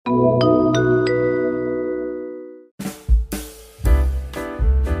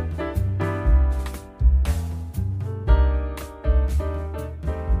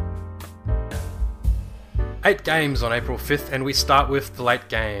8 games on April 5th, and we start with the late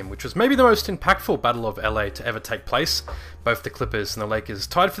game, which was maybe the most impactful Battle of LA to ever take place. Both the Clippers and the Lakers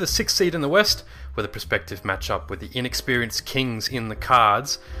tied for the 6th seed in the West, with a prospective matchup with the inexperienced Kings in the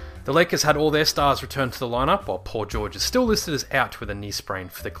cards. The Lakers had all their stars return to the lineup, while Paul George is still listed as out with a knee sprain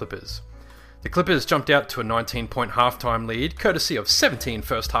for the Clippers. The Clippers jumped out to a 19-point halftime lead, courtesy of 17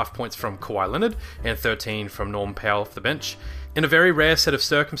 first-half points from Kawhi Leonard and 13 from Norm Powell off the bench. In a very rare set of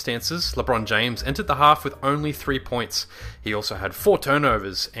circumstances, LeBron James entered the half with only 3 points. He also had 4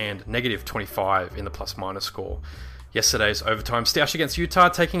 turnovers and negative 25 in the plus-minus score. Yesterday's overtime stash against Utah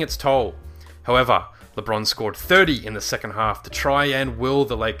taking its toll. However, LeBron scored 30 in the second half to try and will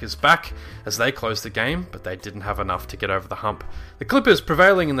the Lakers back as they closed the game, but they didn't have enough to get over the hump. The Clippers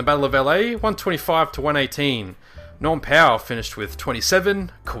prevailing in the Battle of LA, 125 to 118. Norm Powell finished with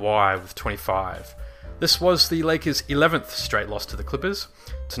 27, Kawhi with 25. This was the Lakers' 11th straight loss to the Clippers.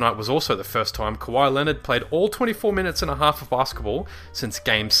 Tonight was also the first time Kawhi Leonard played all 24 minutes and a half of basketball since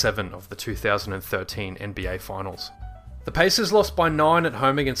Game 7 of the 2013 NBA Finals. The Pacers lost by 9 at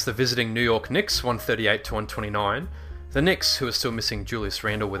home against the visiting New York Knicks, 138 to 129. The Knicks, who are still missing Julius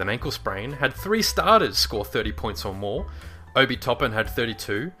Randle with an ankle sprain, had 3 starters score 30 points or more. Obi Toppin had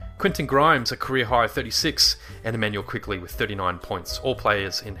 32, Quentin Grimes a career-high 36, and Emmanuel Quickley with 39 points, all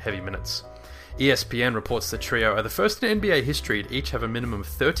players in heavy minutes. ESPN reports the trio are the first in NBA history to each have a minimum of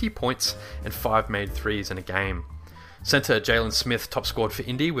 30 points and 5 made threes in a game. Centre Jalen Smith top scored for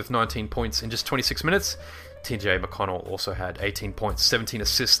Indy with 19 points in just 26 minutes. TJ McConnell also had 18 points, 17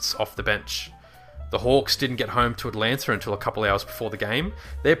 assists off the bench. The Hawks didn't get home to Atlanta until a couple hours before the game.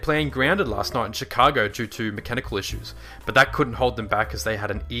 Their plane grounded last night in Chicago due to mechanical issues, but that couldn't hold them back as they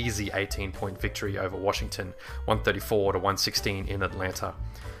had an easy 18-point victory over Washington, 134 to 116 in Atlanta.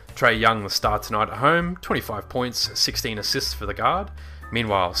 Trae Young, the star tonight at home, 25 points, 16 assists for the guard.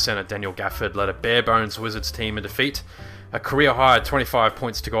 Meanwhile, center Daniel Gafford led a bare-bones Wizards team in defeat. A career-high 25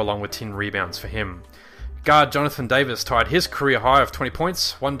 points to go along with 10 rebounds for him. Guard Jonathan Davis tied his career high of 20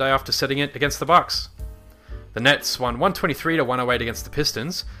 points one day after setting it against the Bucks. The Nets won 123 to 108 against the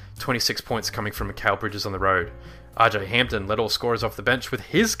Pistons, 26 points coming from Mikal Bridges on the road. RJ Hampton led all scorers off the bench with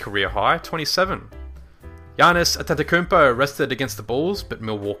his career high, 27. Giannis Antetokounmpo rested against the Bulls, but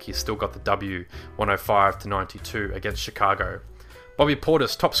Milwaukee still got the W, 105 to 92 against Chicago. Bobby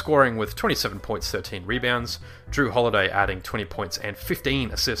Portis top scoring with 27 points, 13 rebounds. Drew Holiday adding 20 points and 15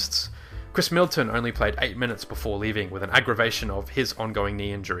 assists. Chris Middleton only played 8 minutes before leaving with an aggravation of his ongoing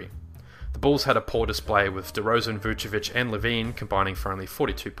knee injury. The Bulls had a poor display with DeRozan, Vucevic and Levine combining for only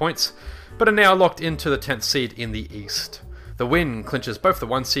 42 points, but are now locked into the 10th seed in the East. The win clinches both the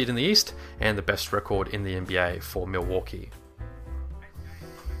 1 seed in the East and the best record in the NBA for Milwaukee.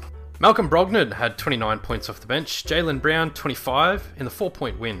 Malcolm Brogdon had 29 points off the bench, Jaylen Brown 25 in the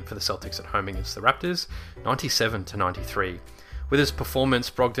 4-point win for the Celtics at home against the Raptors, 97 to 93. With his performance,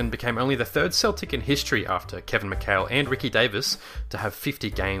 Brogdon became only the 3rd Celtic in history after Kevin McHale and Ricky Davis to have 50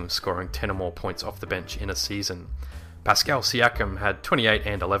 games scoring 10 or more points off the bench in a season. Pascal Siakam had 28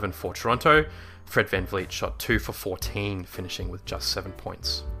 and 11 for Toronto. Fred VanVleet shot 2 for 14, finishing with just 7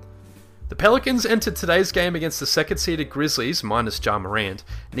 points. The Pelicans entered today's game against the 2nd-seeded Grizzlies, minus Ja Morant,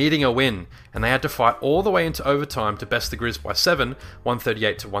 needing a win, and they had to fight all the way into overtime to best the Grizz by 7,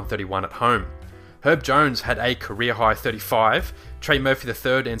 138 to 131 at home. Herb Jones had a career-high 35, Trey Murphy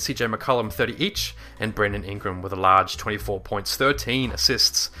III and CJ McCollum 30 each, and Brandon Ingram with a large 24 points, 13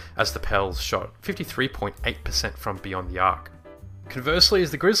 assists, as the Pels shot 53.8% from beyond the arc. Conversely,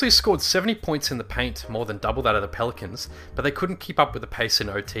 as the Grizzlies scored 70 points in the paint, more than double that of the Pelicans, but they couldn't keep up with the pace in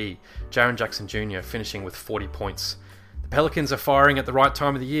OT, Jaren Jackson Jr. finishing with 40 points. The Pelicans are firing at the right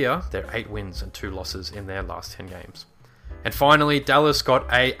time of the year, they're 8 wins and 2 losses in their last 10 games. And finally, Dallas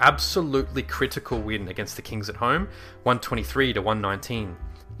got a absolutely critical win against the Kings at home, 123 to 119.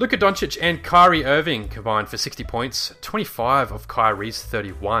 Luka Doncic and Kyrie Irving combined for 60 points. 25 of Kyrie's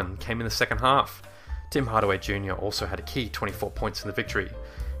 31 came in the second half. Tim Hardaway Jr. also had a key 24 points in the victory.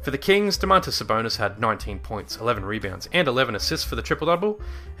 For the Kings, Domantas Sabonis had 19 points, 11 rebounds, and 11 assists for the triple-double,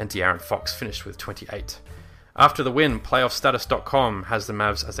 and De'Aaron Fox finished with 28. After the win, PlayoffStatus.com has the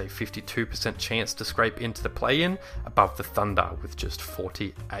Mavs as a 52% chance to scrape into the play-in, above the Thunder with just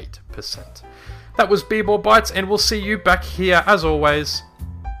 48%. That was B-Ball Bites, and we'll see you back here, as always,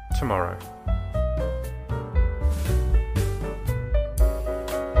 tomorrow.